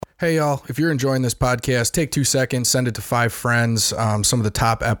Hey, y'all, if you're enjoying this podcast, take 2 seconds, send it to 5 friends. Some of the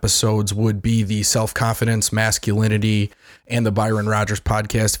top episodes would be the self-confidence, masculinity, and the Byron Rogers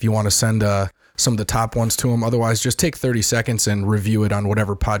podcast if you want to send some of the top ones to them. Otherwise, just take 30 seconds and review it on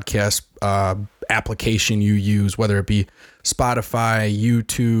whatever podcast application you use, whether it be Spotify,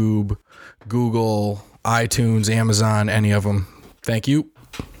 YouTube, Google, iTunes, Amazon, any of them. Thank you.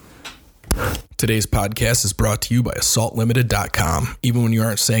 Today's podcast is brought to you by AssaultLimited.com. Even when you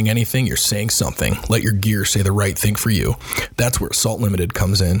aren't saying anything, you're saying something. Let your gear say the right thing for you. That's where Assault Limited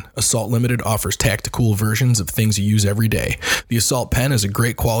comes in. Assault Limited offers tactical versions of things you use every day. The Assault Pen is a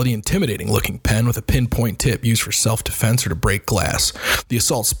great quality, intimidating looking pen with a pinpoint tip used for self-defense or to break glass. The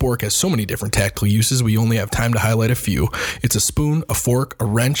Assault Spork has so many different tactical uses, we only have time to highlight a few. It's a spoon, a fork, a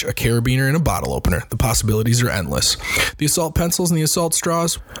wrench, a carabiner, and a bottle opener. The possibilities are endless. The Assault Pencils and the Assault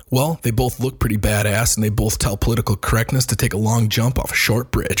Straws, well, they both look pretty badass, and they both tell political correctness to take a long jump off a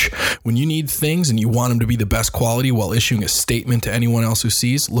short bridge. When you need things and you want them to be the best quality while issuing a statement to anyone else who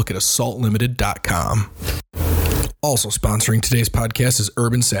sees, look at AssaultLimited.com. Also sponsoring today's podcast is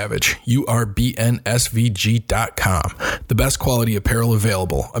Urban Savage, URBNSVG.com. The best quality apparel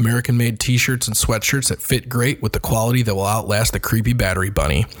available. American-made t-shirts and sweatshirts that fit great with the quality that will outlast the creepy battery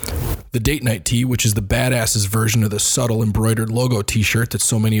bunny. The Date Night Tee, which is the badasses version of the subtle embroidered logo t-shirt that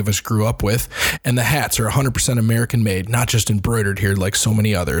so many of us grew up with. And the hats are 100% American-made, not just embroidered here like so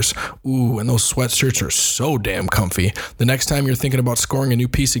many others. Ooh, and those sweatshirts are so damn comfy. The next time you're thinking about scoring a new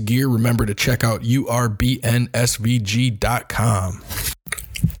piece of gear, remember to check out URBNSVG.com.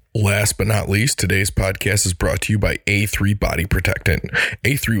 Last but not least, today's podcast is brought to you by A3 Body Protectant.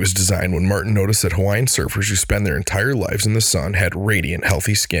 A3 was designed when Martin noticed that Hawaiian surfers who spend their entire lives in the sun had radiant,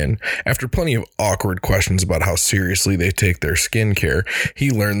 healthy skin. After plenty of awkward questions about how seriously they take their skin care, he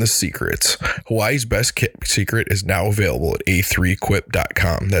learned the secrets. Hawaii's best secret is now available at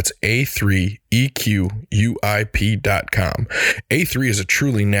A3Equip.com. That's A3EQUIP.com. A3 is a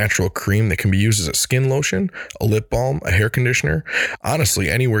truly natural cream that can be used as a skin lotion, a lip balm, a hair conditioner, honestly,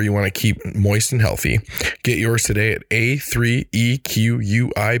 anywhere you want to keep moist and healthy. Get yours today at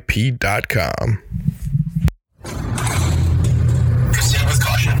A3EQUIP.com. Proceed with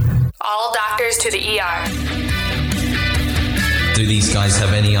caution. All doctors to the ER. Do these guys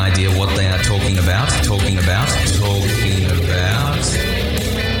have any idea what they are talking about?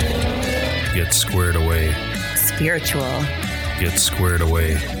 Get squared away. Spiritual. Get squared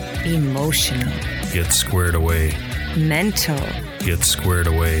away. Emotional. Get squared away. Mental. Get squared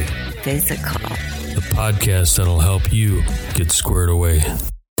away. Physical. The podcast that'll help you get squared away.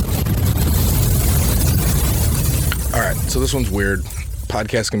 All right, so this one's weird.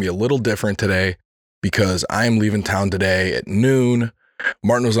 Podcast can be a little different today because I am leaving town today at noon.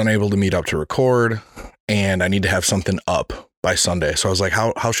 Martin was unable to meet up to record, and I need to have something up by Sunday. So I was like,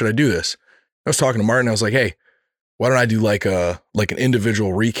 how should I do this? I was talking to Martin. I was like, hey, why don't I do like an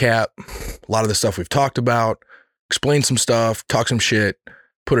individual recap? A lot of the stuff we've talked about, explain some stuff, talk some shit,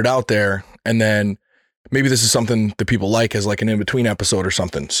 put it out there. And then maybe this is something that people like as like an in-between episode or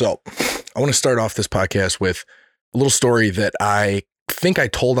something. So I want to start off this podcast with a little story that I think I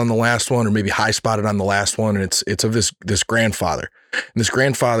told on the last one, or maybe high spotted on the last one. And it's of this grandfather. And this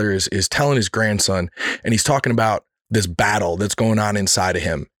grandfather is telling his grandson, and he's talking about this battle that's going on inside of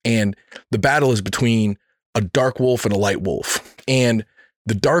him. And the battle is between a dark wolf and a light wolf. And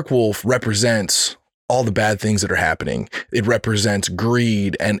the dark wolf represents all the bad things that are happening. It represents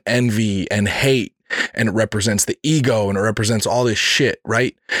greed and envy and hate, and it represents the ego, and it represents all this shit,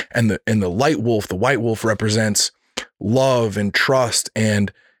 right? And the light wolf, the white wolf, represents love and trust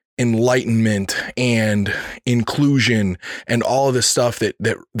and enlightenment and inclusion and all of this stuff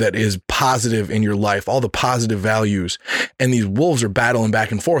that is positive in your life, all the positive values. And these wolves are battling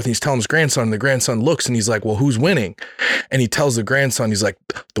back and forth. And he's telling his grandson, and the grandson looks and he's like, well, who's winning? And he tells the grandson, he's like,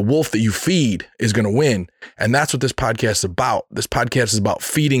 the wolf that you feed is going to win. And that's what this podcast is about. This podcast is about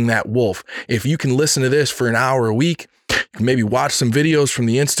feeding that wolf. If you can listen to this for an hour a week, you can maybe watch some videos from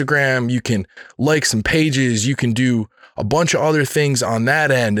the Instagram, you can like some pages, you can do a bunch of other things on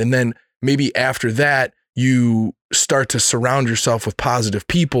that end. And then maybe after that, you start to surround yourself with positive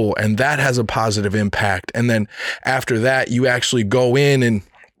people, and that has a positive impact. And then after that, you actually go in and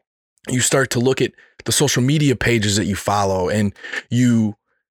you start to look at the social media pages that you follow, and you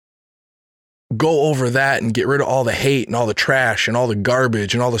go over that and get rid of all the hate and all the trash and all the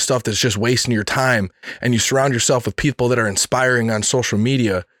garbage and all the stuff that's just wasting your time. And you surround yourself with people that are inspiring on social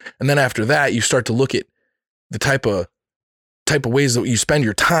media. And then after that, you start to look at the type of ways that you spend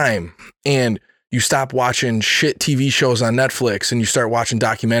your time, and you stop watching shit TV shows on Netflix, and you start watching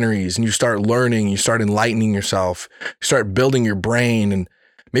documentaries, and you start learning, you start enlightening yourself, you start building your brain, and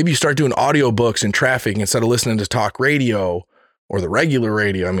Maybe you start doing audiobooks in traffic instead of listening to talk radio or the regular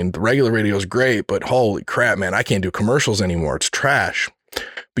radio. I mean, the regular radio is great, but holy crap, man, I can't do commercials anymore. It's trash.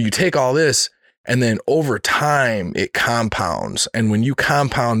 But you take all this and then over time it compounds. And when you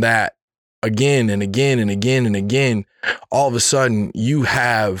compound that again and again and again and again, all of a sudden you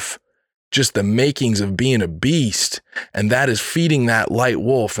have just the makings of being a beast, and that is feeding that light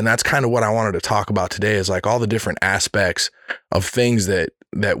wolf. And that's kind of what I wanted to talk about today, is like all the different aspects of things that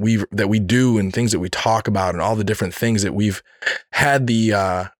we do and things that we talk about, and all the different things that we've had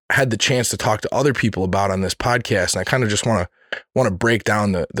the chance to talk to other people about on this podcast. And I kind of just want to break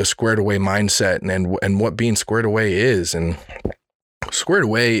down the squared away mindset and what being squared away is. And squared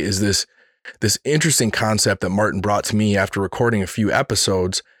away is this interesting concept that Martin brought to me after recording a few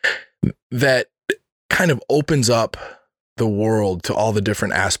episodes that kind of opens up the world to all the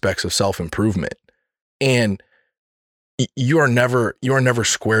different aspects of self-improvement. And you are never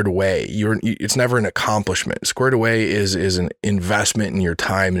squared away. It's never an accomplishment. Squared away is an investment in your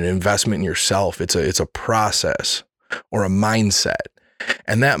time, an investment in yourself. It's a process or a mindset.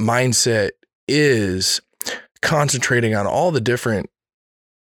 And that mindset is concentrating on all the different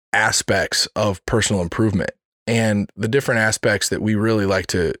aspects of personal improvement. And the different aspects that we really like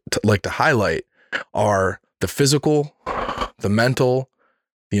to highlight are the physical, the mental,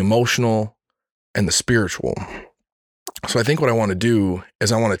 the emotional, and the spiritual. So I think what I want to do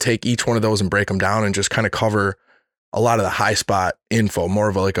is I want to take each one of those and break them down and just kind of cover a lot of the high spot info, more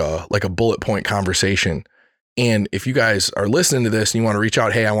of like a bullet point conversation. And if you guys are listening to this and you want to reach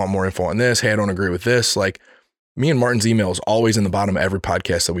out, hey, I want more info on this. Hey, I don't agree with this. Like, me and Martin's email is always in the bottom of every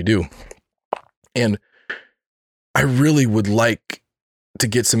podcast that we do. And I really would like to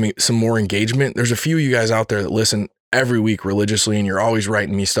get some more engagement. There's a few of you guys out there that listen every week religiously, and you're always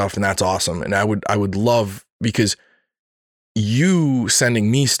writing me stuff, and that's awesome. And I would love, because you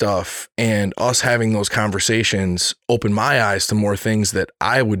sending me stuff and us having those conversations open my eyes to more things that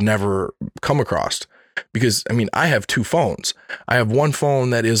I would never come across. Because I mean, I have two phones. I have one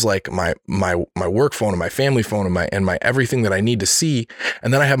phone that is like my work phone and my family phone and my everything that I need to see.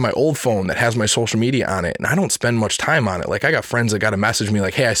 And then I have my old phone that has my social media on it. And I don't spend much time on it. Like, I got friends that got to message me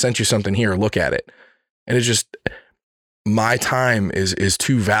like, hey, I sent you something here, look at it. And it's just, my time is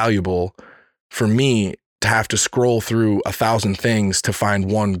too valuable for me to have to scroll through 1,000 things to find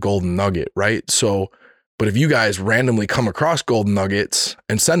one golden nugget. Right. So, but if you guys randomly come across golden nuggets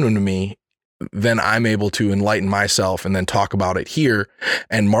and send them to me, then I'm able to enlighten myself and then talk about it here.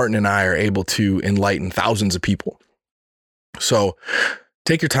 And Martin and I are able to enlighten thousands of people. So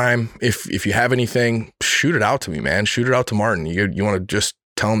take your time. If you have anything, shoot it out to me, man. Shoot it out to Martin. You want to just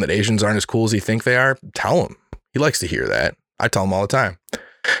tell him that Asians aren't as cool as he think they are? Tell him. He likes to hear that. I tell him all the time.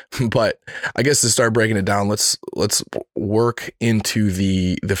 But I guess to start breaking it down, let's work into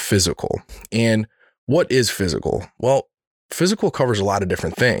the physical. And what is physical? Well, physical covers a lot of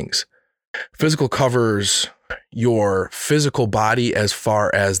different things. Physical covers your physical body as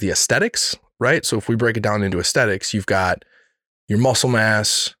far as the aesthetics, right? So if we break it down into aesthetics, you've got your muscle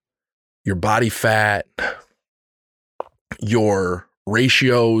mass, your body fat, your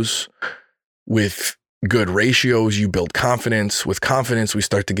ratios. With good ratios, you build confidence. With confidence, we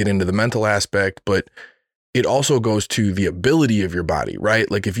start to get into the mental aspect, but it also goes to the ability of your body,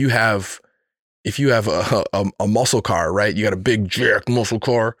 right? Like if you have a muscle car, right? You got a big jacked muscle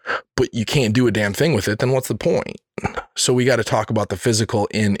car, but you can't do a damn thing with it, then what's the point? So we got to talk about the physical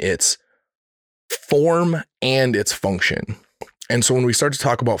in its form and its function. And so when we start to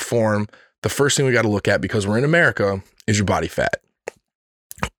talk about form, the first thing we got to look at, because we're in America, is your body fat.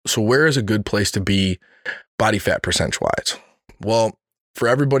 So where is a good place to be body fat percentage wise? Well, for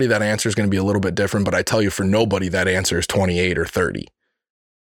everybody, that answer is going to be a little bit different, but I tell you, for nobody, that answer is 28 or 30.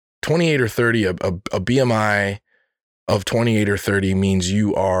 28 or 30, a BMI of 28 or 30 means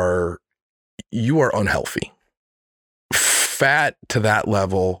you are unhealthy. Fat to that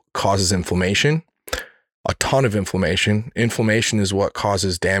level causes inflammation, a ton of inflammation. Inflammation is what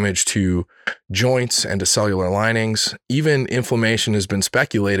causes damage to joints and to cellular linings. Even inflammation has been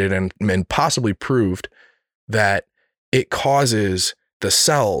speculated and possibly proved that it causes the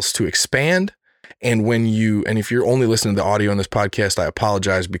cells to expand. And if you're only listening to the audio on this podcast, I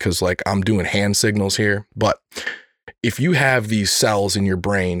apologize, because like I'm doing hand signals here. But if you have these cells in your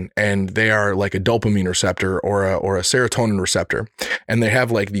brain and they are like a dopamine receptor or a serotonin receptor, and they have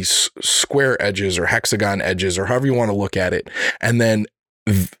like these square edges or hexagon edges or however you want to look at it, and then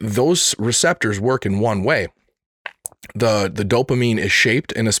those receptors work in one way. The dopamine is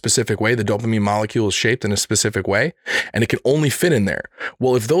shaped in a specific way. The dopamine molecule is shaped in a specific way, and it can only fit in there.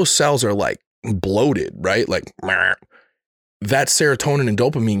 Well, if those cells are like bloated, right? Like that serotonin and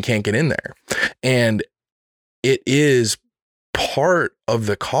dopamine can't get in there. And it is part of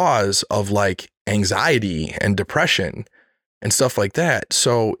the cause of like anxiety and depression and stuff like that.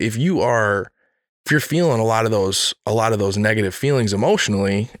 So if you're feeling a lot of those negative feelings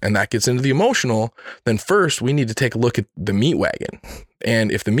emotionally, and that gets into the emotional, then first we need to take a look at the meat wagon.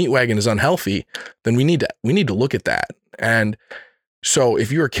 And if the meat wagon is unhealthy, then we need to look at that. And so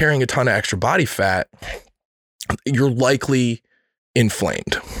if you are carrying a ton of extra body fat, you're likely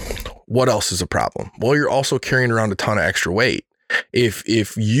inflamed. What else is a problem? Well, you're also carrying around a ton of extra weight.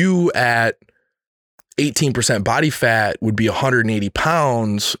 If you at 18% body fat would be 180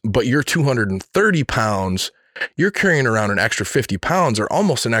 pounds, but you're 230 pounds, you're carrying around an extra 50 pounds or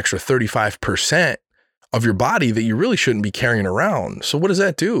almost an extra 35% of your body that you really shouldn't be carrying around. So what does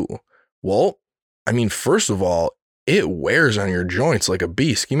that do? Well, I mean, first of all, it wears on your joints like a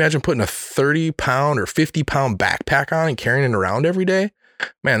beast. Can you imagine putting a 30 pound or 50 pound backpack on and carrying it around every day?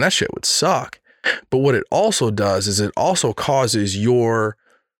 Man, that shit would suck. But what it also does is it also causes your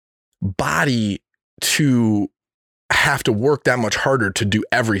body to have to work that much harder to do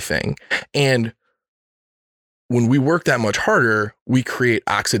everything. And when we work that much harder, we create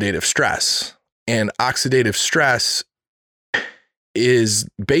oxidative stress. And oxidative stress is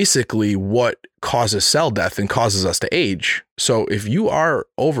basically what causes cell death and causes us to age. So if you are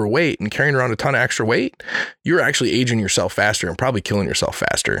overweight and carrying around a ton of extra weight, you're actually aging yourself faster and probably killing yourself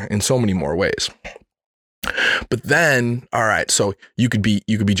faster in so many more ways. But then, all right, so you could be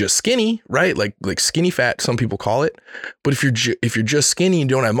just skinny, right? Like skinny fat, some people call it. But if you're just skinny and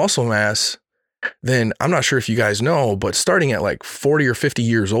don't have muscle mass, then I'm not sure if you guys know, but starting at like 40 or 50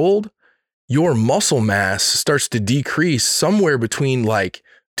 years old, your muscle mass starts to decrease somewhere between like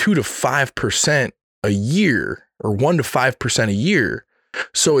 2 to 5% a year, or 1 to 5% a year.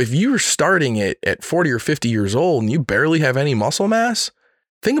 So if you're starting it at 40 or 50 years old and you barely have any muscle mass,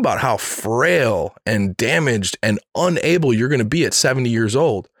 think about how frail and damaged and unable you're going to be at 70 years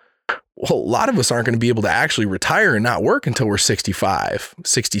old. Well, a lot of us aren't going to be able to actually retire and not work until we're 65,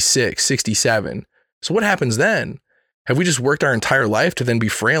 66, 67. So what happens then? Have we just worked our entire life to then be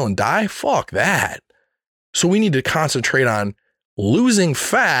frail and die? Fuck that. So we need to concentrate on losing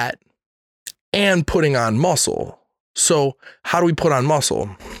fat and putting on muscle. So how do we put on muscle?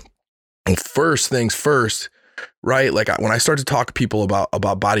 And first things first, right? Like when I start to talk to people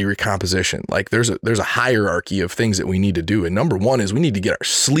about body recomposition, like there's a hierarchy of things that we need to do. And number one is we need to get our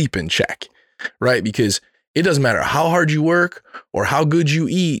sleep in check, right? Because it doesn't matter how hard you work or how good you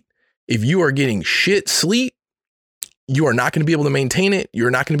eat. If you are getting shit sleep, you are not going to be able to maintain it.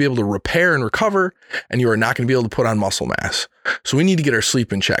 You're not going to be able to repair and recover, and you are not going to be able to put on muscle mass. So we need to get our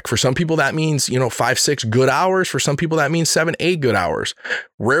sleep in check. For some people, that means, 5-6 good hours. For some people, that means 7-8 good hours.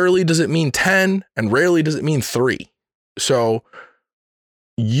 Rarely does it mean 10, and rarely does it mean 3. So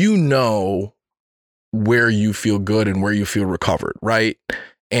you know where you feel good and where you feel recovered, right?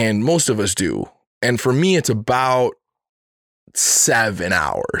 And most of us do. And for me, it's about 7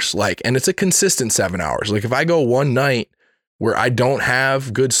 hours, and it's a consistent 7 hours. Like if I go one night where I don't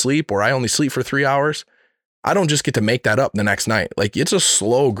have good sleep or I only sleep for 3 hours, I don't just get to make that up the next night. Like it's a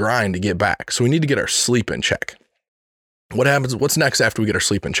slow grind to get back. So we need to get our sleep in check. What happens? What's next after we get our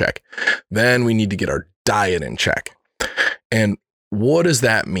sleep in check? Then we need to get our diet in check. And what does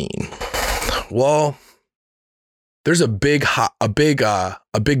that mean? Well, there's a big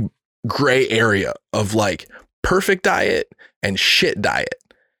gray area of like perfect diet and shit diet.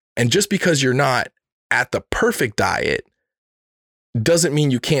 And just because you're not at the perfect diet doesn't mean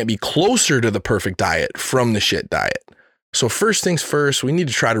you can't be closer to the perfect diet from the shit diet. So first things first, we need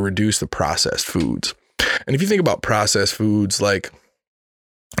to try to reduce the processed foods. And if you think about processed foods, like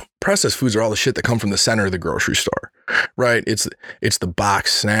processed foods are all the shit that come from the center of the grocery store, right? It's the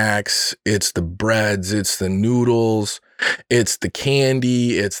box snacks, it's the breads, it's the noodles, it's the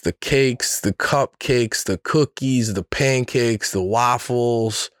candy, it's the cakes, the cupcakes, the cookies, the pancakes, the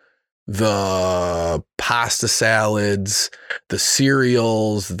waffles, the pasta salads, the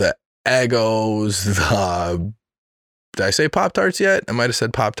cereals, the Eggos, did I say Pop-Tarts yet? I might have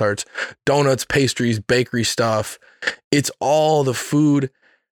said Pop-Tarts, donuts, pastries, bakery stuff. It's all the food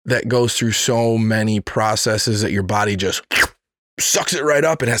that goes through so many processes that your body just sucks it right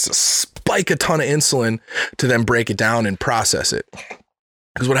up and has to spike a ton of insulin to then break it down and process it.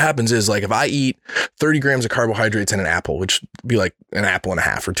 Because what happens is, like, if I eat 30 grams of carbohydrates in an apple, which would be like an apple and a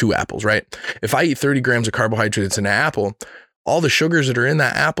half or 2 apples, right? If I eat 30 grams of carbohydrates in an apple, all the sugars that are in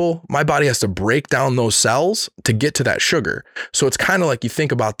that apple, my body has to break down those cells to get to that sugar. So it's kind of like, you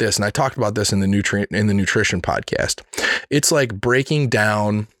think about this, and I talked about this in the nutrition podcast. It's like breaking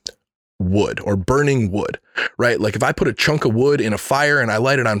down wood or burning wood, right? Like if I put a chunk of wood in a fire and I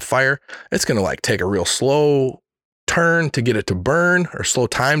light it on fire, it's going to like take a real slow turn to get it to burn, or slow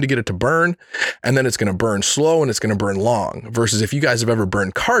time to get it to burn. And then it's going to burn slow and it's going to burn long. Versus if you guys have ever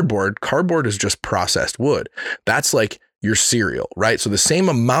burned cardboard is just processed wood. That's like your cereal, right? So the same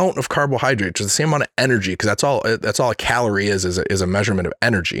amount of carbohydrates, or the same amount of energy, because that's all a calorie is a measurement of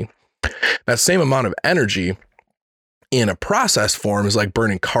energy. That same amount of energy in a processed form is like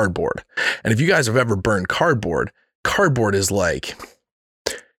burning cardboard. And if you guys have ever burned cardboard is like,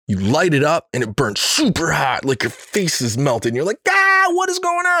 you light it up and it burns super hot, like your face is melted. And you're like, what is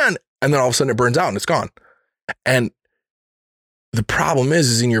going on? And then all of a sudden it burns out and it's gone. And the problem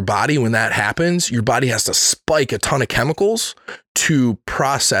is in your body, when that happens, your body has to spike a ton of chemicals to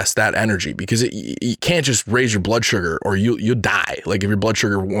process that energy, because you can't just raise your blood sugar or you'll die. Like if your blood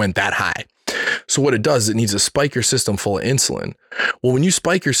sugar went that high. So what it does, it needs to spike your system full of insulin. Well, when you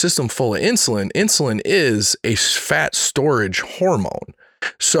spike your system full of insulin, insulin is a fat storage hormone.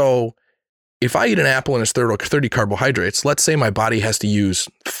 So if I eat an apple and it's 30 carbohydrates, let's say my body has to use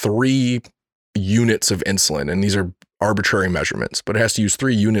 3 units of insulin, and these are arbitrary measurements, but it has to use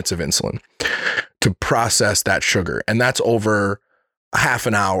 3 units of insulin to process that sugar. And that's over a half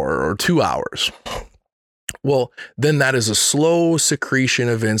an hour or 2 hours. Well, then that is a slow secretion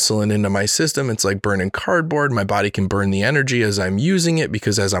of insulin into my system. It's like burning cardboard. My body can burn the energy as I'm using it,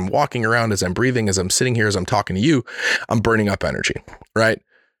 because as I'm walking around, as I'm breathing, as I'm sitting here, as I'm talking to you, I'm burning up energy, right?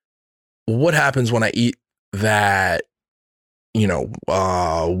 What happens when I eat that,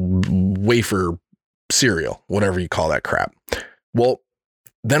 wafer cereal, whatever you call that crap? Well,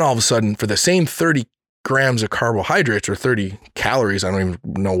 then all of a sudden, for the same 30 grams of carbohydrates or 30 calories, I don't even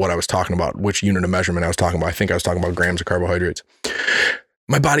know what I was talking about, which unit of measurement I was talking about. I think I was talking about grams of carbohydrates.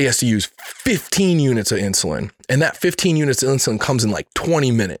 My body has to use 15 units of insulin, and that 15 units of insulin comes in like 20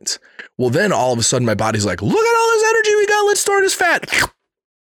 minutes. Well, then all of a sudden my body's like, look at all this energy we got, let's store it as fat.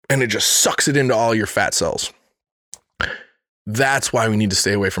 And it just sucks it into all your fat cells. That's why we need to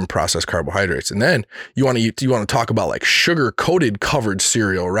stay away from processed carbohydrates. And then you want to talk about like sugar coated covered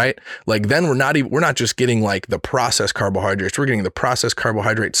cereal, right? Like then we're not just getting like the processed carbohydrates. We're getting the processed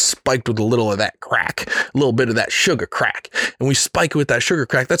carbohydrates spiked with a little of that crack, a little bit of that sugar crack. And we spike it with that sugar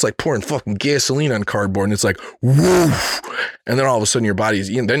crack. That's like pouring fucking gasoline on cardboard. And it's like, woof. And then all of a sudden your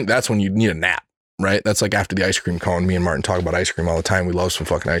body's eating. Then that's when you need a nap, right? That's like after the ice cream cone. Me and Martin talk about ice cream all the time. We love some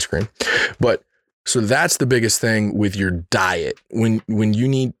fucking ice cream. But so that's the biggest thing with your diet. When you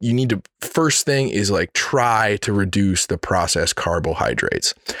need to, first thing is like try to reduce the processed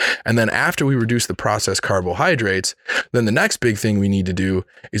carbohydrates. And then after we reduce the processed carbohydrates, then the next big thing we need to do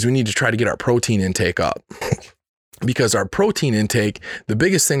is we need to try to get our protein intake up. Because our protein intake, the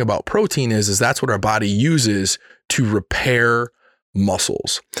biggest thing about protein is that's what our body uses to repair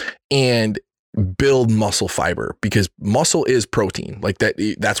muscles and build muscle fiber, because muscle is protein. Like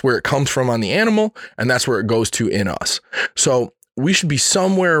that's where it comes from on the animal, and that's where it goes to in us. So we should be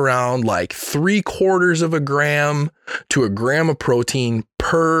somewhere around like 3/4 gram to 1 gram of protein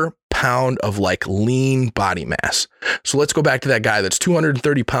per pound of like lean body mass. So let's go back to that guy that's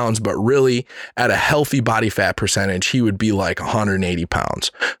 230 pounds, but really at a healthy body fat percentage, he would be like 180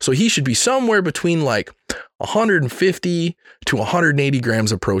 pounds. So he should be somewhere between like 150 to 180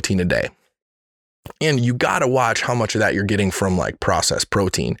 grams of protein a day. And you got to watch how much of that you're getting from like processed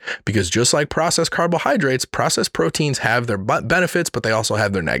protein, because just like processed carbohydrates, processed proteins have their benefits, but they also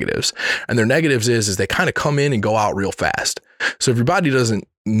have their negatives. And their negatives is they kind of come in and go out real fast. So if your body doesn't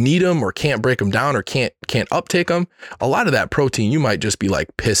need them or can't break them down or can't uptake them, a lot of that protein, you might just be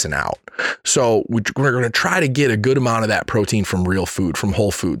like pissing out. So we're going to try to get a good amount of that protein from real food, from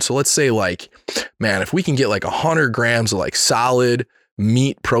whole food. So let's say like, man, if we can get like 100 grams of like solid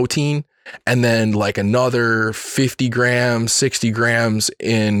meat protein, and then like another 50 grams, 60 grams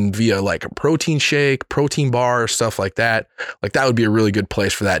in via like a protein shake, protein bar, stuff like that. Like that would be a really good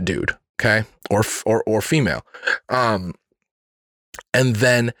place for that dude. Okay. Or female. And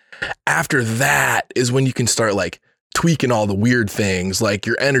then after that is when you can start like tweaking all the weird things like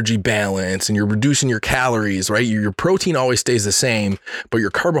your energy balance, and you're reducing your calories, right? Your protein always stays the same, but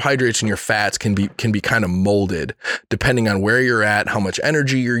your carbohydrates and your fats can be kind of molded depending on where you're at, how much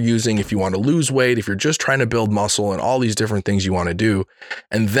energy you're using, if you want to lose weight, if you're just trying to build muscle, and all these different things you want to do.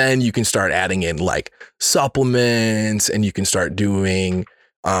 And then you can start adding in like supplements, and you can start doing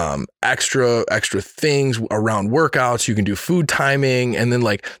extra things around workouts. You can do food timing. And then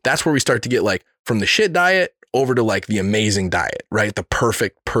like, that's where we start to get like from the shit diet over to like the amazing diet, right? The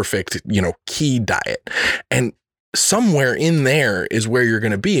perfect, key diet. And somewhere in there is where you're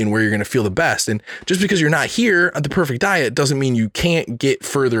going to be and where you're going to feel the best. And just because you're not here at the perfect diet doesn't mean you can't get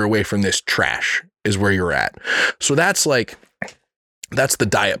further away from this trash is where you're at. So that's the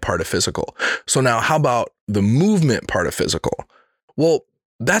diet part of physical. So now how about the movement part of physical? Well,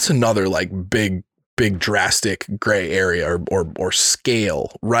 that's another like big drastic gray area or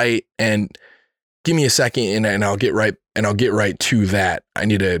scale, right? And give me a second and I'll get right to that. I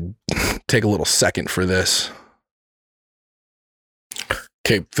need to take a little second for this.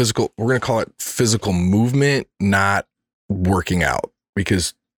 Okay, physical, we're going to call it physical movement, not working out,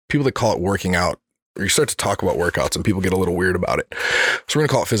 because people that call it working out, or you start to talk about workouts and people get a little weird about it. So we're going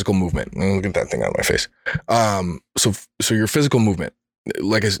to call it physical movement. Look at that thing on my face. So your physical movement,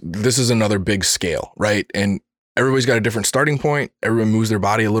 this is another big scale, right? And everybody's got a different starting point. Everyone moves their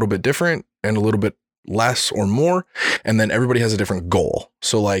body a little bit different and a little bit less or more. And then everybody has a different goal.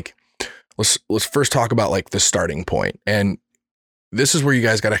 So like, let's first talk about like the starting point. And this is where you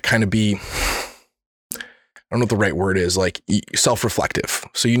guys got to kind of be, I don't know what the right word is, like self-reflective.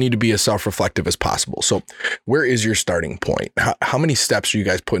 So you need to be as self-reflective as possible. So where is your starting point? How many steps are you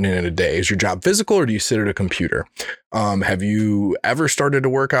guys putting in a day? Is your job physical or do you sit at a computer? Have you ever started to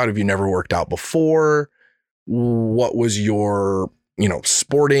work out? Have you never worked out before? What was your,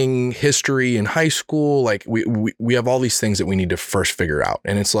 sporting history in high school? Like we have all these things that we need to first figure out.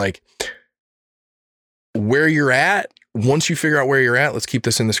 And it's like where you're at. Once you figure out where you're at, let's keep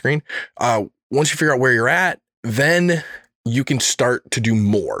this in the screen. Once you figure out where you're at, then you can start to do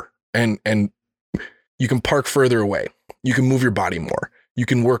more and you can park further away. You can move your body more. You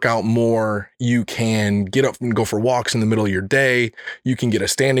can work out more. You can get up and go for walks in the middle of your day. You can get a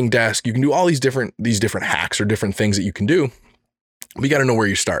standing desk. You can do all these different hacks or different things that you can do. We got to know where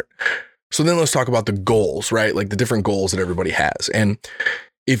you start. So then let's talk about the goals, right? Like the different goals that everybody has. And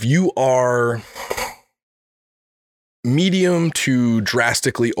if you are medium to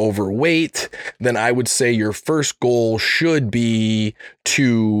drastically overweight, then I would say your first goal should be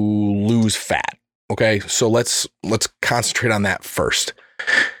to lose fat. Okay. So let's concentrate on that first.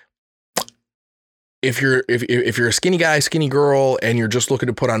 If you're a skinny guy, skinny girl, and you're just looking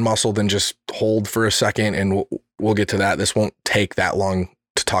to put on muscle, then just hold for a second and we'll get to that. This won't take that long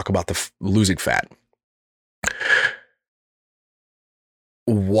to talk about the losing fat.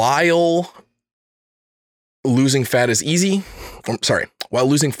 While losing fat is while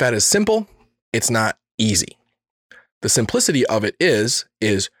losing fat is simple, it's not easy. The simplicity of it is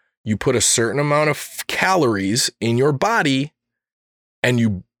you put a certain amount of calories in your body and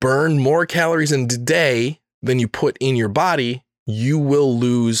you burn more calories in a day than you put in your body, you will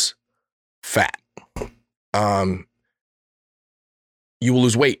lose fat. You will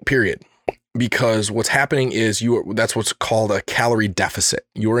lose weight, period. Because what's happening is that's what's called a calorie deficit.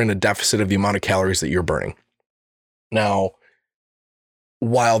 You're in a deficit of the amount of calories that you're burning. Now,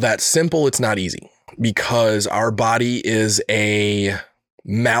 while that's simple, it's not easy because our body is a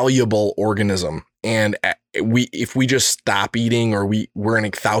malleable organism. And if we just stop eating or we're in a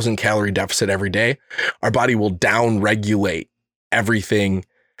 1,000 calorie deficit every day, our body will down regulate everything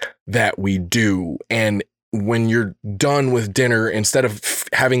that we do. And when you're done with dinner, instead of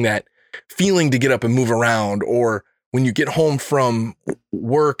having that feeling to get up and move around, or when you get home from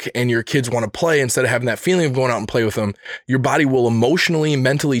work and your kids want to play, instead of having that feeling of going out and play with them, your body will emotionally and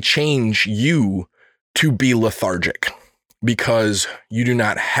mentally change you to be lethargic because you do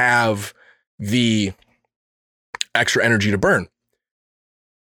not have the extra energy to burn.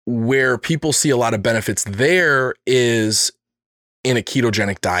 Where people see a lot of benefits there is in a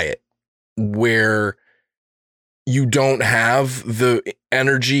ketogenic diet, where you don't have the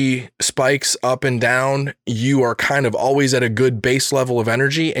energy spikes up and down. You are kind of always at a good base level of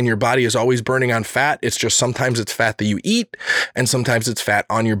energy and your body is always burning on fat. It's just sometimes it's fat that you eat and sometimes it's fat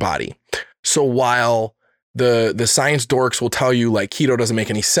on your body. So while the science dorks will tell you like keto doesn't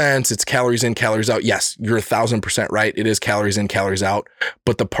make any sense, it's calories in, calories out. Yes, you're 1,000% right. It is calories in, calories out.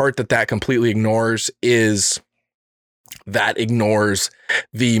 But the part that completely ignores is that ignores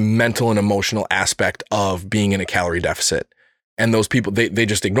the mental and emotional aspect of being in a calorie deficit. And those people, they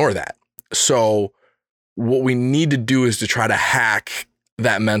just ignore that. So what we need to do is to try to hack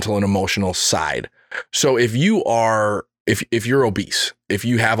that mental and emotional side. So if you're obese, if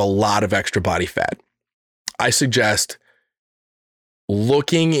you have a lot of extra body fat, I suggest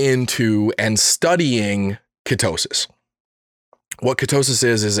looking into and studying ketosis. What ketosis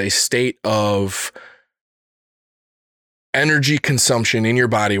is a state of energy consumption in your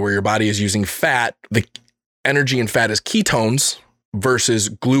body where your body is using fat. The energy and fat is ketones versus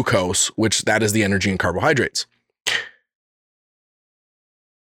glucose, which that is the energy and carbohydrates.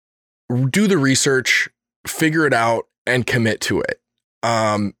 Do the research, figure it out and commit to it.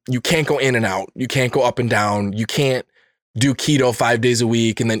 You can't go in and out. You can't go up and down. You can't do keto 5 days a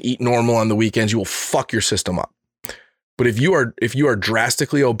week and then eat normal on the weekends. You will fuck your system up. But if you are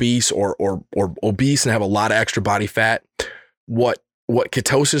drastically obese or obese and have a lot of extra body fat, what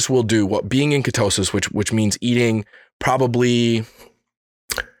ketosis will do, what being in ketosis, which means eating probably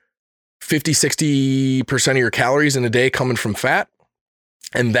 50-60% of your calories in a day coming from fat,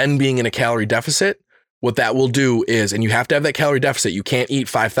 and then being in a calorie deficit, what that will do is, and you have to have that calorie deficit. You can't eat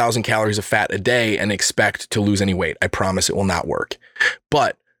 5,000 calories of fat a day and expect to lose any weight. I promise it will not work.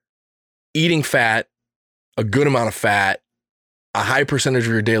 But eating fat, a good amount of fat, a high percentage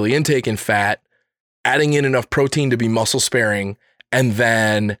of your daily intake in fat, adding in enough protein to be muscle sparing, and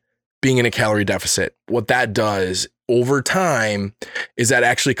then being in a calorie deficit. What that does over time is that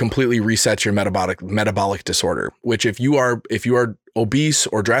actually completely resets your metabolic disorder, which if you are obese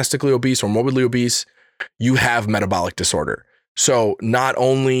or drastically obese or morbidly obese, you have metabolic disorder. So not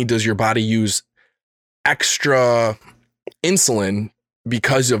only does your body use extra insulin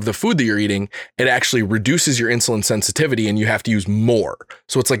because of the food that you're eating, it actually reduces your insulin sensitivity and you have to use more.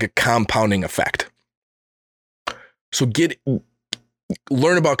 So it's like a compounding effect. So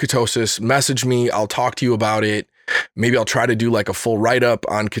learn about ketosis, message me. I'll talk to you about it. Maybe I'll try to do like a full write-up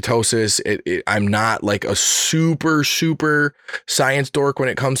on ketosis. I'm not like a super science dork when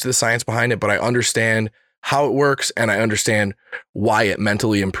it comes to the science behind it, but I understand how it works and I understand why it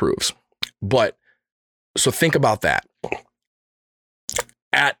mentally improves. But so think about that.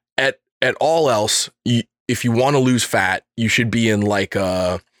 At all else, if you want to lose fat, you should be in like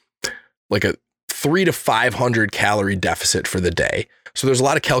a 300 to 500 calorie deficit for the day. So there's a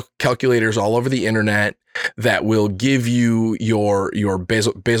lot of calculators all over the internet that will give you your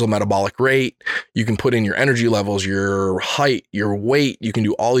basal metabolic rate. You can put in your energy levels, your height, your weight. You can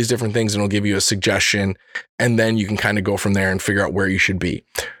do all these different things and it'll give you a suggestion. And then you can kind of go from there and figure out where you should be.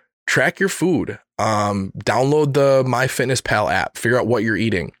 Track your food. Download the MyFitnessPal app. Figure out what you're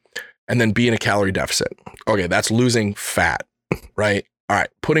eating. And then be in a calorie deficit. Okay, that's losing fat, right? All right,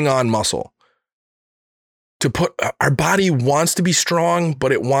 putting on muscle. Our body wants to be strong,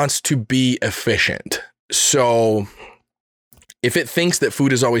 but it wants to be efficient. So if it thinks that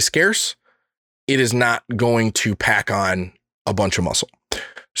food is always scarce, it is not going to pack on a bunch of muscle.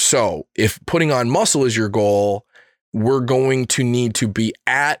 So if putting on muscle is your goal, we're going to need to be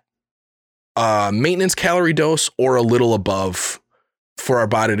at maintenance calorie dose or a little above for our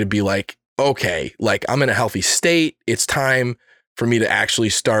body to be like, okay, like I'm in a healthy state. It's time for me to actually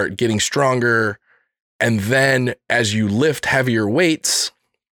start getting stronger. And then as you lift heavier weights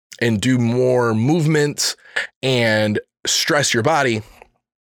and do more movements and stress your body,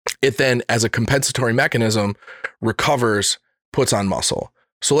 it then as a compensatory mechanism recovers, puts on muscle.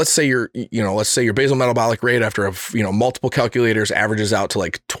 So let's say your basal metabolic rate after multiple calculators averages out to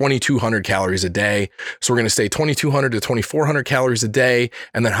like 2,200 calories a day. So we're going to say 2,200 to 2,400 calories a day.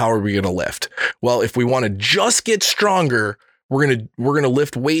 And then how are we going to lift? Well, if we want to just get stronger, we're going to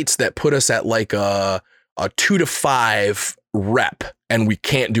lift weights that put us at like a 2 to 5 rep and we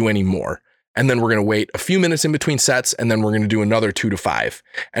can't do any more. And then we're going to wait a few minutes in between sets. And then we're going to do another 2 to 5.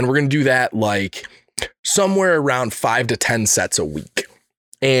 And we're going to do that like somewhere around 5 to 10 sets a week.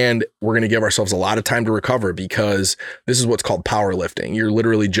 And we're going to give ourselves a lot of time to recover because this is what's called powerlifting. You're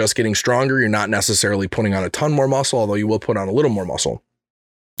literally just getting stronger. You're not necessarily putting on a ton more muscle, although you will put on a little more muscle.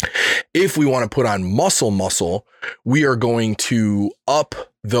 If we want to put on muscle, we are going to up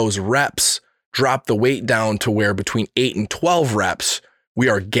those reps, drop the weight down to where between 8 and 12 reps, we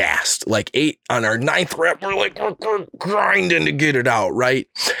are gassed. Like 8 on our 9th rep, we're grinding to get it out, right?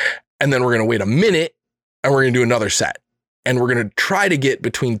 And then we're going to wait a minute and we're going to do another set. And we're going to try to get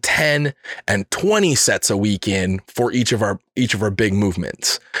between 10 and 20 sets a week in for each of our big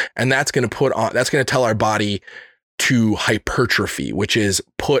movements. And that's going to tell our body to hypertrophy, which is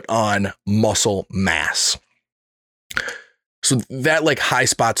put on muscle mass. So that like high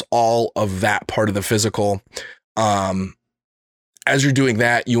spots all of that part of the physical. As you're doing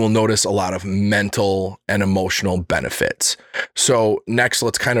that, you will notice a lot of mental and emotional benefits. So next,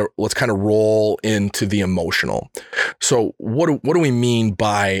 let's kind of roll into the emotional. So what do we mean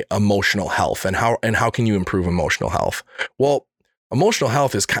by emotional health, and how can you improve emotional health? Well, emotional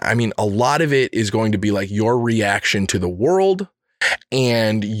health is, a lot of it is going to be like your reaction to the world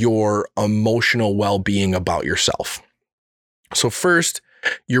and your emotional well-being about yourself. So first,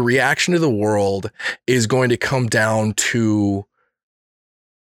 your reaction to the world is going to come down to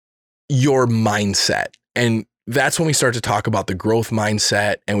your mindset. And that's when we start to talk about the growth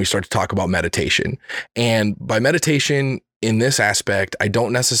mindset and we start to talk about meditation. And by meditation, in this aspect, I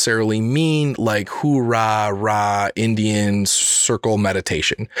don't necessarily mean like hoorah, rah, Indian circle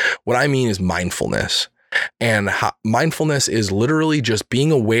meditation. What I mean is mindfulness. And mindfulness is literally just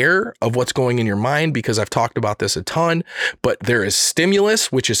being aware of what's going in your mind, because I've talked about this a ton, but there is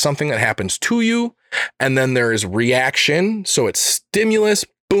stimulus, which is something that happens to you. And then there is reaction. So it's stimulus,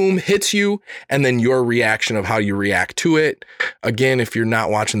 boom, hits you, and then your reaction of how you react to it. Again, if you're not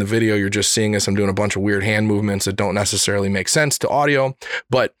watching the video, you're just seeing us. I'm doing a bunch of weird hand movements that don't necessarily make sense to audio,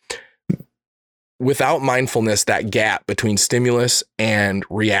 but without mindfulness, that gap between stimulus and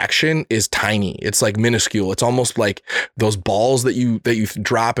reaction is tiny. It's like minuscule. It's almost like those balls that you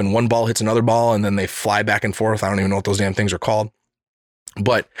drop and one ball hits another ball and then they fly back and forth. I don't even know what those damn things are called,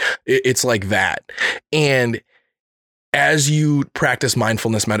 but it's like that. And as you practice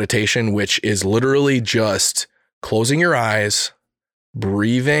mindfulness meditation, which is literally just closing your eyes,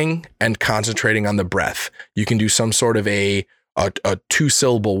 breathing, and concentrating on the breath, you can do some sort of a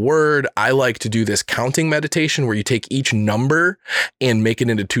 2-syllable word. I like to do this counting meditation where you take each number and make it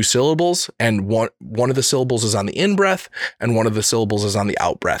into 2 syllables. And one of the syllables is on the in breath and one of the syllables is on the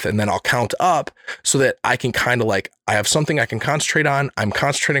out breath. And then I'll count up so that I can kind of like, I have something I can concentrate on. I'm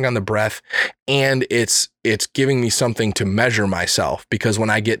concentrating on the breath, and it's giving me something to measure myself, because when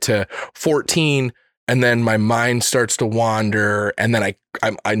I get to 14, and then my mind starts to wander, and then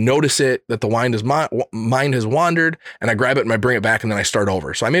I notice it that the mind has wandered, and I grab it and I bring it back, and then I start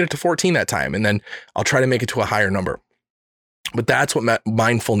over. So I made it to 14 that time, and then I'll try to make it to a higher number. But that's what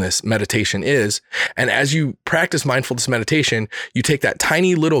mindfulness meditation is. And as you practice mindfulness meditation, you take that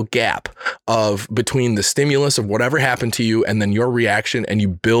tiny little gap of between the stimulus of whatever happened to you and then your reaction, and you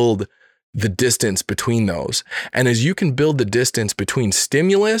build the distance between those. And as you can build the distance between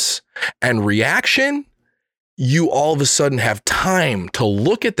stimulus and reaction, you all of a sudden have time to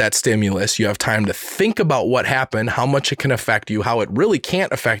look at that stimulus. You have time to think about what happened, how much it can affect you, how it really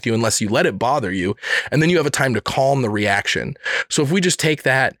can't affect you unless you let it bother you. And then you have a time to calm the reaction. So if we just take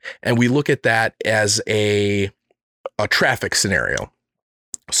that and we look at that as a traffic scenario.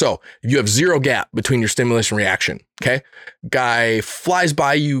 So if you have zero gap between your stimulus and reaction, okay? Guy flies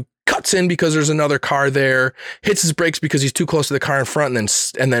by you, cuts in because there's another car there, hits his brakes because he's too close to the car in front,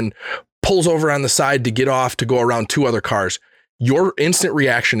 and then pulls over on the side to get off to go around 2 other cars. Your instant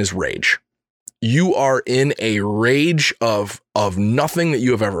reaction is rage. You are in a rage of nothing that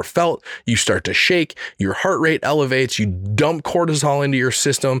you have ever felt. You start to shake, your heart rate elevates, you dump cortisol into your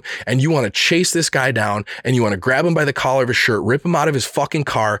system, and you want to chase this guy down, and you want to grab him by the collar of his shirt, rip him out of his fucking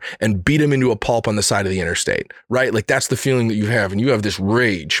car, and beat him into a pulp on the side of the interstate, right? Like that's the feeling that you have, and you have this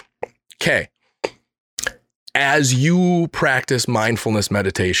rage. Okay. As you practice mindfulness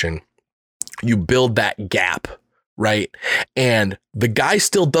meditation, you build that gap, right? And the guy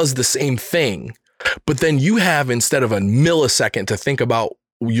still does the same thing, but then you have, instead of a millisecond to think about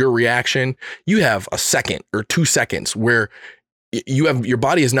your reaction, you have a second or 2 seconds where your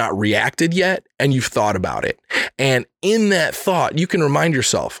body has not reacted yet and you've thought about it. And in that thought, you can remind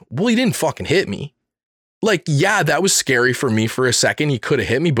yourself, well, he didn't fucking hit me. Like, yeah, that was scary for me for a second. He could have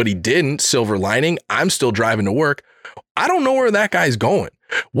hit me, but he didn't. Silver lining, I'm still driving to work. I don't know where that guy's going.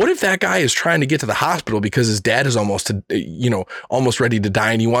 What if that guy is trying to get to the hospital because his dad is almost ready to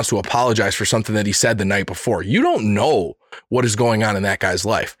die, and he wants to apologize for something that he said the night before? You don't know what is going on in that guy's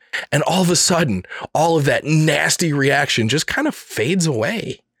life. And all of a sudden, all of that nasty reaction just kind of fades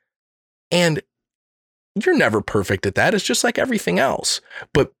away. And you're never perfect at that. It's just like everything else.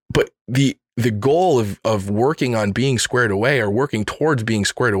 But the goal of working on being squared away, or working towards being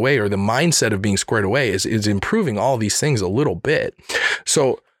squared away, or the mindset of being squared away is improving all these things a little bit.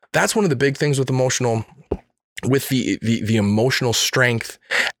 So that's one of the big things with the emotional strength.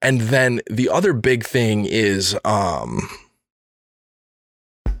 And then the other big thing is, and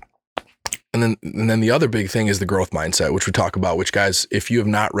then the other big thing is the growth mindset, which we talk about, which, guys, if you have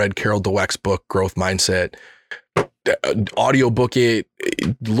not read Carol Dweck's book, Growth Mindset, audiobook it,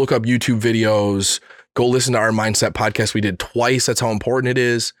 look up YouTube videos, go listen to our mindset podcast we did twice. That's how important it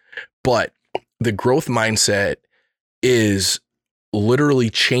is. But the growth mindset is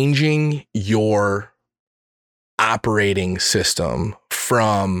literally changing your operating system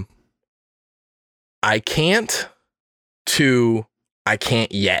from I can't to I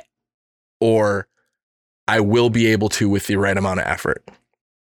can't yet, or I will be able to with the right amount of effort.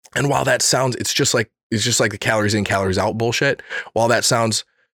 And while that sounds, it's just like the calories in, calories out bullshit. While that sounds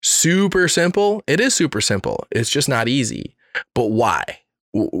super simple, it is super simple. It's just not easy. But why?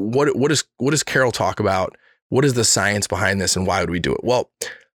 What does Carol talk about? What is the science behind this, and why would we do it? Well,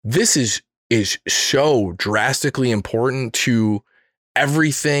 this is so drastically important to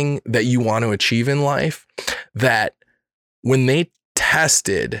everything that you want to achieve in life, that when they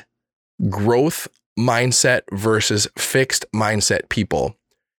tested growth mindset versus fixed mindset people,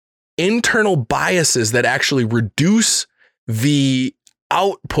 internal biases that actually reduce the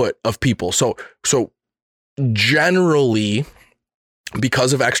output of people. So generally,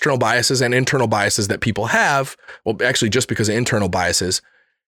 because of external biases and internal biases that people have, well, actually just because of internal biases,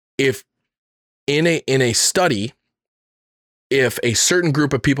 if in a study, if a certain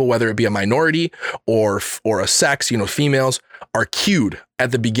group of people, whether it be a minority or a sex, females, are cued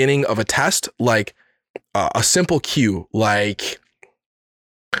at the beginning of a test, like a simple cue, like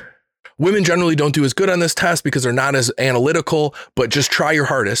women generally don't do as good on this test because they're not as analytical, but just try your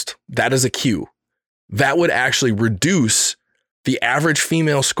hardest. That is a cue. That would actually reduce the average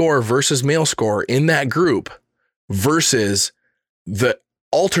female score versus male score in that group versus the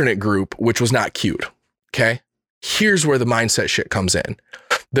alternate group, which was not cued. Okay. Here's where the mindset shit comes in.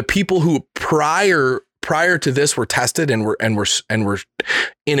 The people who prior to this were tested and were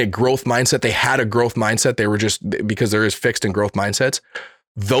in a growth mindset. They had a growth mindset. They were just, because there is fixed and growth mindsets.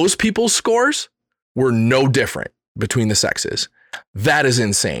 Those people's scores were no different between the sexes. That is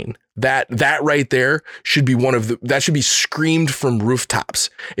insane. That right there should be that should be screamed from rooftops.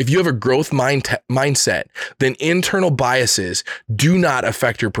 If you have a growth mindset, then internal biases do not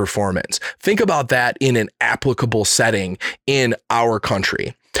affect your performance. Think about that in an applicable setting in our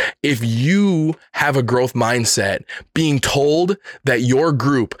country. If you have a growth mindset, being told that your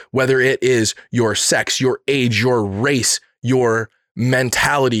group, whether it is your sex, your age, your race, your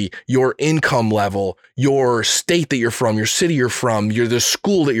mentality, your income level, your state that you're from, your city you're from, the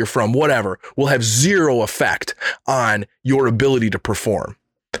school that you're from, whatever, will have zero effect on your ability to perform.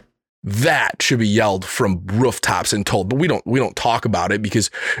 That should be yelled from rooftops and told, but we don't talk about it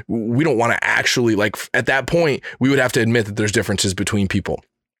because we don't want to actually, like, at that point, we would have to admit that there's differences between people.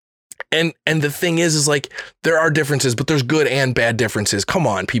 And the thing is like, there are differences, but there's good and bad differences. Come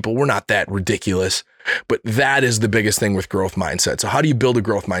on, people, we're not that ridiculous. But that is the biggest thing with growth mindset. So how do you build a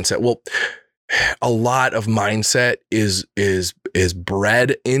growth mindset? Well, a lot of mindset is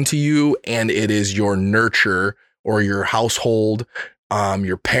bred into you, and it is your nurture or your household,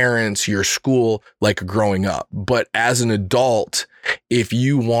 your parents, your school, like growing up. But as an adult, if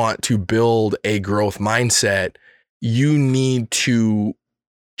you want to build a growth mindset, you need to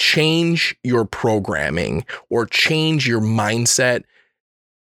change your programming or change your mindset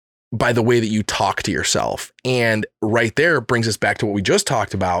by the way that you talk to yourself. And right there brings us back to what we just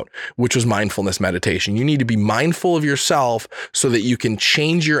talked about, which was mindfulness meditation. You need to be mindful of yourself so that you can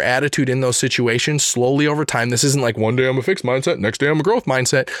change your attitude in those situations slowly over time. This isn't like one day I'm a fixed mindset, next day I'm a growth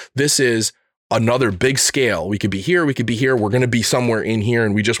mindset. This is another big scale. We could be here, we could be here. We're going to be somewhere in here,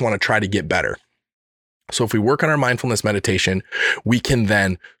 and we just want to try to get better. So if we work on our mindfulness meditation, we can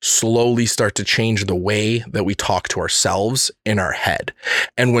then slowly start to change the way that we talk to ourselves in our head.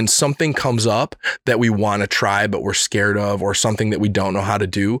 And when something comes up that we want to try, but we're scared of, or something that we don't know how to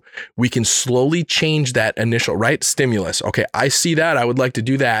do, we can slowly change that initial, right? Stimulus. Okay, I see that. I would like to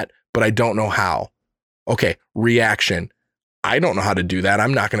do that, but I don't know how. Okay, reaction. I don't know how to do that.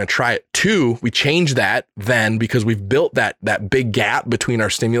 I'm not going to try it. 2, we change that then because we've built that big gap between our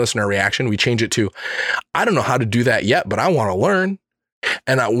stimulus and our reaction. We change it to, I don't know how to do that yet, but I want to learn.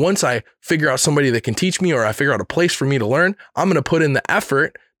 And once I figure out somebody that can teach me, or I figure out a place for me to learn, I'm going to put in the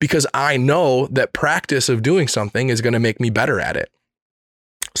effort because I know that practice of doing something is going to make me better at it.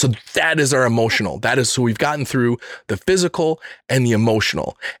 So that is our emotional. So we've gotten through the physical and the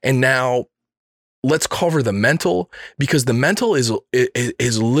emotional. And now let's cover the mental, because the mental is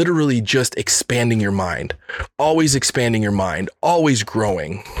literally just expanding your mind, always expanding your mind, always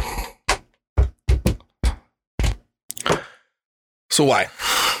growing. So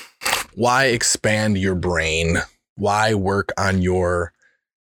why expand your brain? Why work on your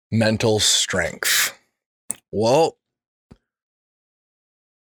mental strength? Well,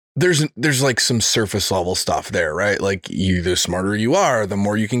 there's like some surface level stuff there, right? Like the smarter you are, the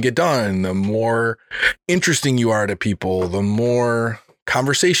more you can get done, the more interesting you are to people, the more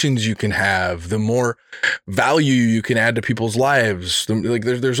conversations you can have, the more value you can add to people's lives. Like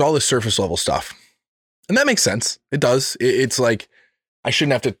there's all this surface level stuff. And that makes sense. It does. It's like, I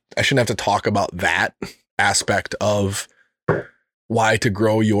shouldn't have to talk about that aspect of why to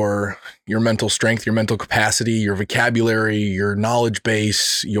grow your mental strength, your mental capacity, your vocabulary, your knowledge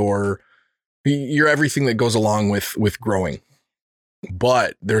base, your everything that goes along with growing.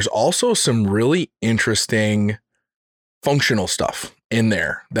 But there's also some really interesting functional stuff in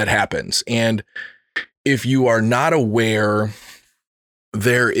there that happens. And if you are not aware,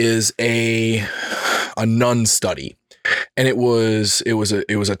 there is a nun study, and it was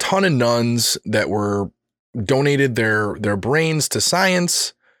a ton of nuns that were donated their brains to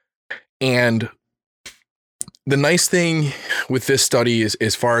science. And the nice thing with this study is,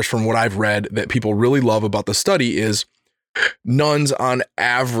 as far as from what I've read, that people really love about the study is nuns on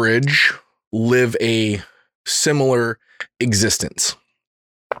average live a similar existence.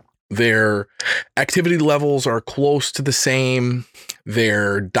 Their activity levels are close to the same.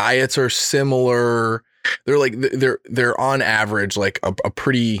 Their diets are similar. They're on average like a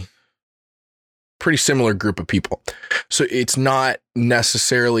pretty similar group of people. So it's not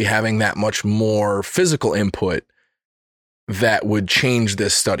necessarily having that much more physical input that would change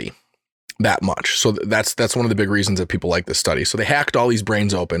this study that much. So that's one of the big reasons that people like this study. So they hacked all these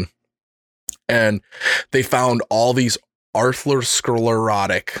brains open and they found all these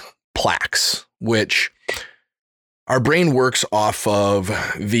atherosclerotic plaques, which our brain works off of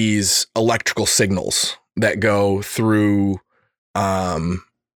these electrical signals that go through all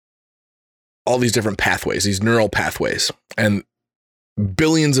these different pathways, these neural pathways, and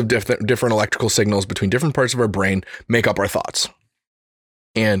billions of different electrical signals between different parts of our brain make up our thoughts.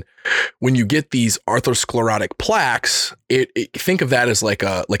 And when you get these atherosclerotic plaques, think of that as like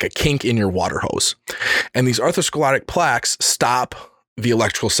a kink in your water hose. And these atherosclerotic plaques stop the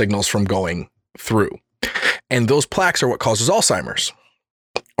electrical signals from going through. And those plaques are what causes Alzheimer's,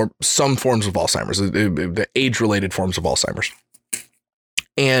 or some forms of Alzheimer's, the age-related forms of Alzheimer's.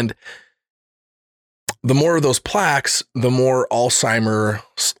 And the more of those plaques, the more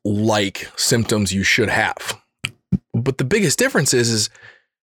Alzheimer's-like symptoms you should have. But the biggest difference is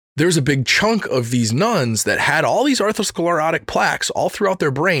there's a big chunk of these nuns that had all these atherosclerotic plaques all throughout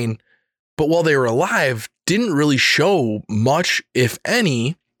their brain, but while they were alive, didn't really show much, if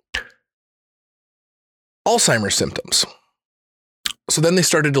any, Alzheimer's symptoms. So then they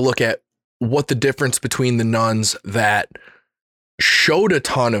started to look at what the difference between the nuns that showed a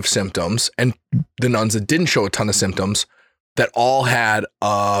ton of symptoms and the nuns that didn't show a ton of symptoms that all had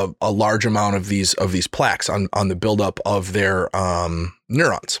a large amount of these plaques on the buildup of their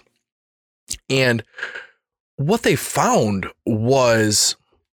neurons. And what they found was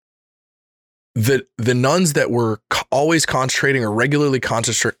that the nuns that were always concentrating or regularly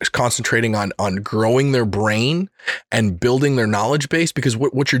concentrating on growing their brain and building their knowledge base, because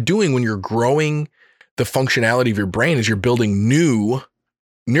what you're doing when you're growing the functionality of your brain is you're building new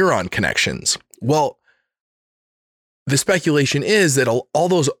neuron connections. Well, the speculation is that all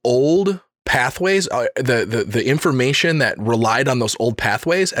those old pathways, the information that relied on those old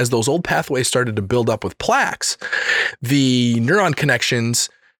pathways, as those old pathways started to build up with plaques, the neuron connections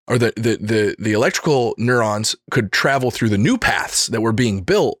or the electrical neurons could travel through the new paths that were being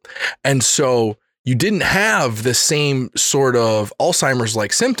built. And so you didn't have the same sort of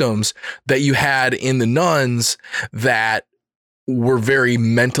Alzheimer's-like symptoms that you had in the nuns that were very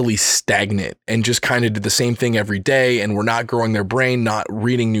mentally stagnant and just kind of did the same thing every day and were not growing their brain, not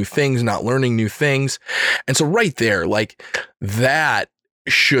reading new things, not learning new things. And so right there, like that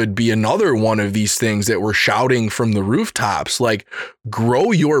should be another one of these things that we're shouting from the rooftops, like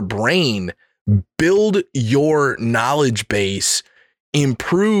grow your brain, build your knowledge base,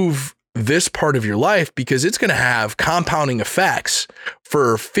 improve this part of your life, because it's going to have compounding effects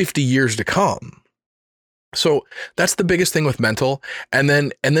for 50 years to come. So that's the biggest thing with mental. And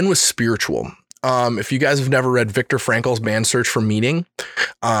then with spiritual. If you guys have never read Viktor Frankl's Man's Search for Meaning,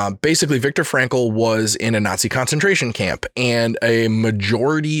 basically Viktor Frankl was in a Nazi concentration camp, and a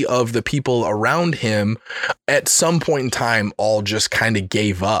majority of the people around him at some point in time all just kind of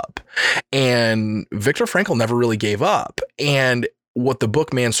gave up. And Viktor Frankl never really gave up. And what the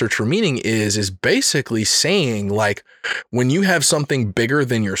book Man's Search for Meaning is basically saying, like, when you have something bigger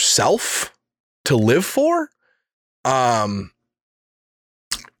than yourself to live for,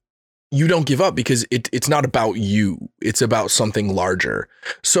 you don't give up, because it's not about you. It's about something larger.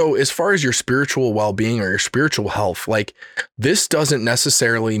 So as far as your spiritual well-being or your spiritual health, like, this doesn't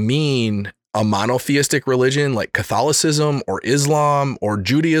necessarily mean a monotheistic religion like Catholicism or Islam or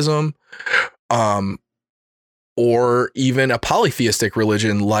Judaism, or even a polytheistic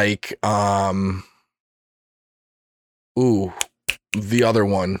religion like, the other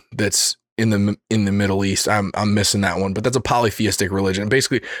one that's in the Middle East. I'm missing that one, but that's a polytheistic religion.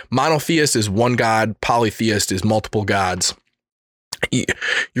 Basically, monotheist is one God, polytheist is multiple gods.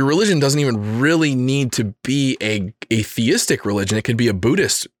 Your religion doesn't even really need to be a theistic religion. It could be a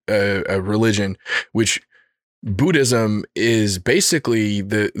Buddhist a religion, which Buddhism is basically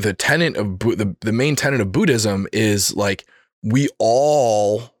the tenet of the main tenet of Buddhism is like we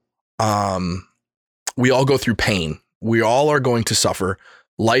all go through pain. We all are going to suffer.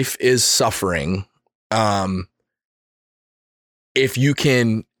 Life is suffering. If you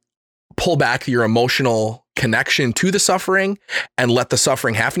can pull back your emotional connection to the suffering and let the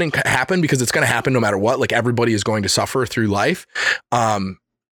suffering happen because it's going to happen no matter what. Like everybody is going to suffer through life.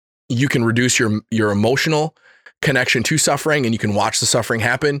 You can reduce your emotional connection to suffering, and you can watch the suffering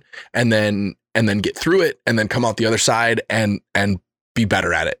happen and then get through it and then come out the other side and be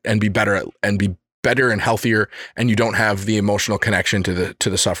better at it and be better and healthier. And you don't have the emotional connection to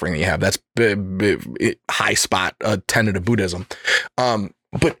the suffering that you have. That's high spot tenet of Buddhism.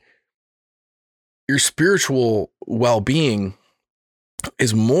 But your spiritual well-being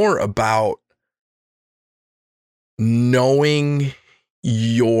is more about knowing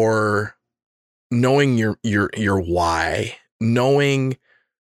your why, knowing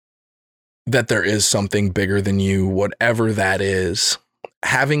that there is something bigger than you, whatever that is,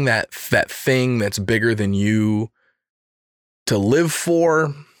 having that thing that's bigger than you to live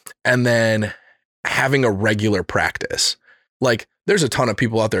for, and then having a regular practice. Like there's a ton of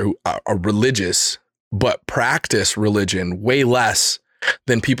people out there who are religious, but practice religion way less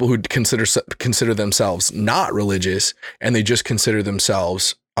than people who consider themselves not religious, and they just consider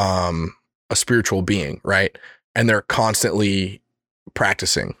themselves a spiritual being, right? And they're constantly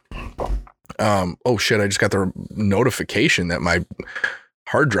practicing. Oh shit, I just got the notification that my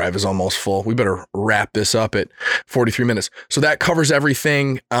hard drive is almost full. We better wrap this up at 43 minutes. So that covers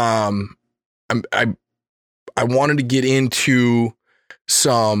everything. I wanted to get into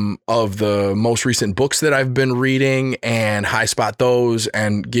some of the most recent books that I've been reading and high spot those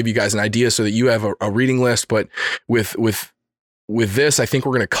and give you guys an idea so that you have a reading list. But with this, I think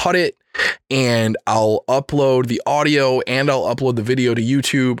we're going to cut it, and I'll upload the audio and I'll upload the video to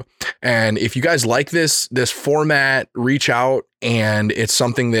YouTube. And if you guys like this format, reach out. And it's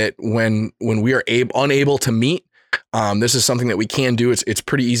something that when we are unable to meet, this is something that we can do. It's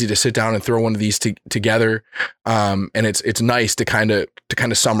pretty easy to sit down and throw one of these together. And it's nice to kind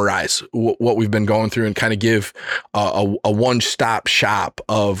of summarize what we've been going through and kind of give a one-stop shop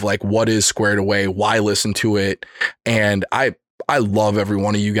of like what is Squared Away, why listen to it. And I love every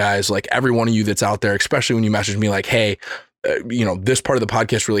one of you guys, like every one of you that's out there, especially when you message me like, hey, this part of the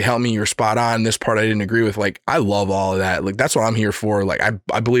podcast really helped me. You're spot on. This part I didn't agree with. Like, I love all of that. Like, that's what I'm here for. Like,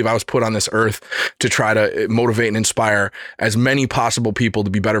 I believe I was put on this earth to try to motivate and inspire as many possible people to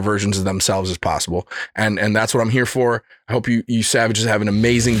be better versions of themselves as possible. And that's what I'm here for. I hope you savages have an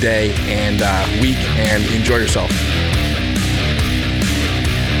amazing day and week, and enjoy yourself.